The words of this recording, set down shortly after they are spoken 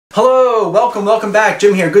Hello, welcome back.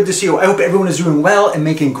 Jim here, good to see you. I hope everyone is doing well and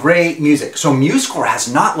making great music. So Musescore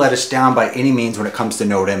has not let us down by any means when it comes to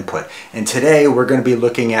note input. And today we're going to be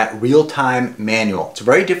looking at real-time manual. It's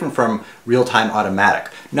very different from real-time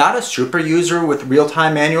automatic. Not a super user with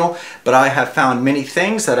real-time manual, but I have found many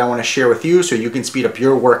things that I want to share with you so you can speed up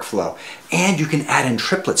your workflow. And you can add in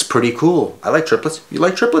triplets, pretty cool. I like triplets. You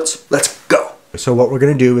like triplets? Let's go. So what we're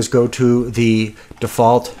going to do is go to the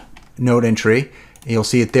default note entry. You'll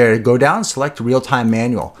see it there. Go down, select real-time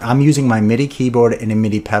manual. I'm using my MIDI keyboard and a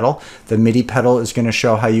MIDI pedal. The MIDI pedal is going to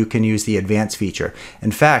show how you can use the advanced feature.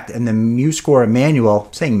 In fact, in the Musescore manual,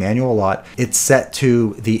 I'm saying manual a lot, it's set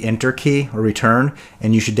to the enter key or return,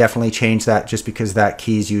 and you should definitely change that just because that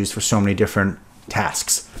key is used for so many different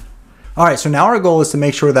tasks. All right, so now our goal is to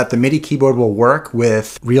make sure that the MIDI keyboard will work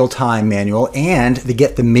with real-time manual and to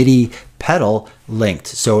get the MIDI pedal linked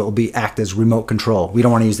so it will act as remote control. We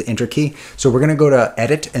don't want to use the enter key. So we're going to go to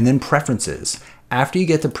edit and then preferences. After you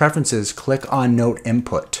get to preferences, click on note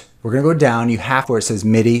input. We're going to go down, you have where it says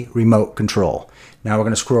MIDI remote control. Now we're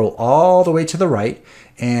going to scroll all the way to the right,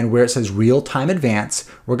 and where it says real-time advance,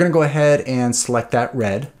 we're going to go ahead and select that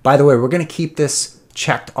red. By the way, we're going to keep this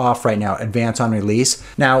checked off right now, advance on release.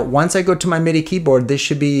 Now, once I go to my MIDI keyboard, this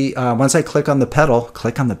should be, once I click on the pedal,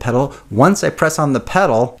 once I press on the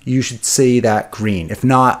pedal, you should see that green. If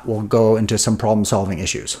not, we'll go into some problem solving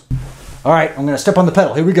issues. All right, I'm gonna step on the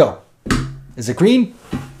pedal, here we go. Is it green?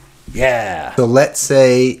 Yeah. So let's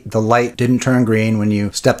say the light didn't turn green when you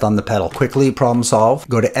stepped on the pedal. Quickly problem solve.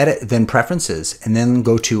 Go to edit, then preferences, and then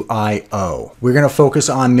go to I/O. We're gonna focus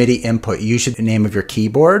on MIDI input. You should name of your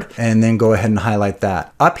keyboard and then go ahead and highlight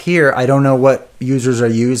that. Up here, I don't know what users are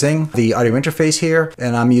using the audio interface here,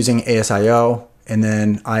 and I'm using ASIO, and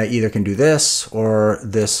then I either can do this or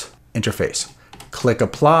this interface. Click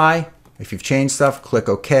apply. If you've changed stuff, click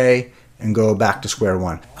OK. And go back to square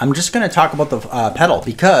one. I'm just gonna talk about the pedal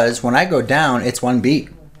because when I go down, it's one beat.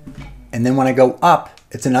 And then when I go up,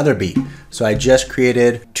 it's another beat. So I just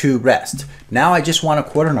created two rest. Now I just want a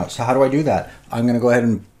quarter note. So how do I do that? I'm gonna go ahead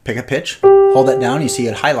and pick a pitch, hold that down, you see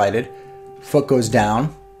it highlighted. Foot goes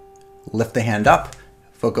down, lift the hand up,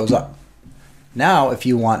 foot goes up. Now, if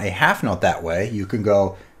you want a half note that way, you can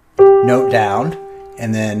go note down,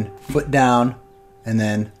 and then foot down, and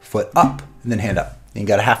then foot up, and then hand up. You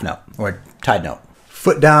got a half note or tied note.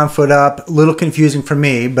 Foot down, foot up, a little confusing for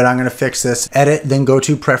me, but I'm gonna fix this. Edit, then go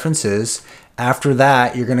to preferences. After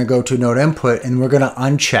that, you're gonna go to note input and we're gonna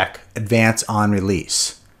uncheck advance on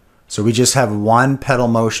release. So we just have one pedal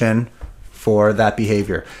motion for that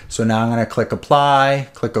behavior. So now I'm gonna click apply,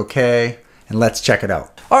 click OK, and let's check it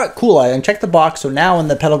out. All right, cool, I unchecked the box. So now when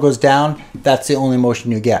the pedal goes down, that's the only motion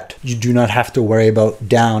you get. You do not have to worry about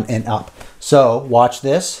down and up. So watch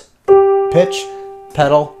this, pitch,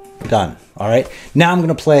 pedal, done. All right, now I'm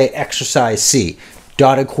gonna play exercise C.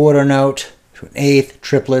 Dotted quarter note to an eighth,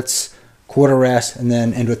 triplets, quarter rest, and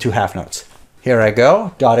then end with two half notes. Here I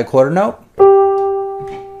go, dotted quarter note,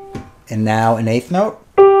 and now an eighth note,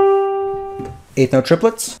 eighth note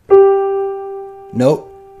triplets, note,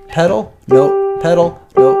 pedal, note, pedal,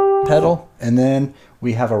 note, pedal, and then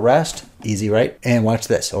we have a rest, easy, right? And watch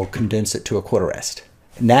this, I'll condense it to a quarter rest.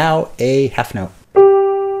 Now a half note.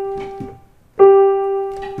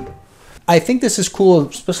 I think this is cool,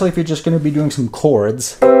 especially if you're just going to be doing some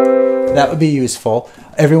chords. That would be useful.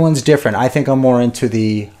 Everyone's different. I think I'm more into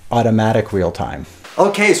the automatic real time.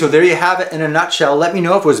 Okay, so there you have it in a nutshell. Let me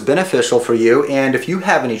know if it was beneficial for you and if you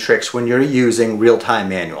have any tricks when you're using real-time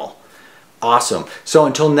manual. Awesome. So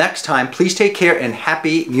until next time, please take care and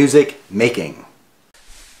happy music making.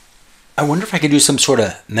 I wonder if I could do some sort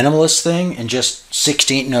of minimalist thing and just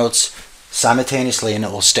 16 notes simultaneously and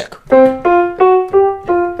it will stick.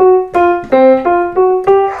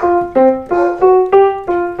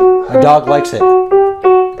 My dog likes it.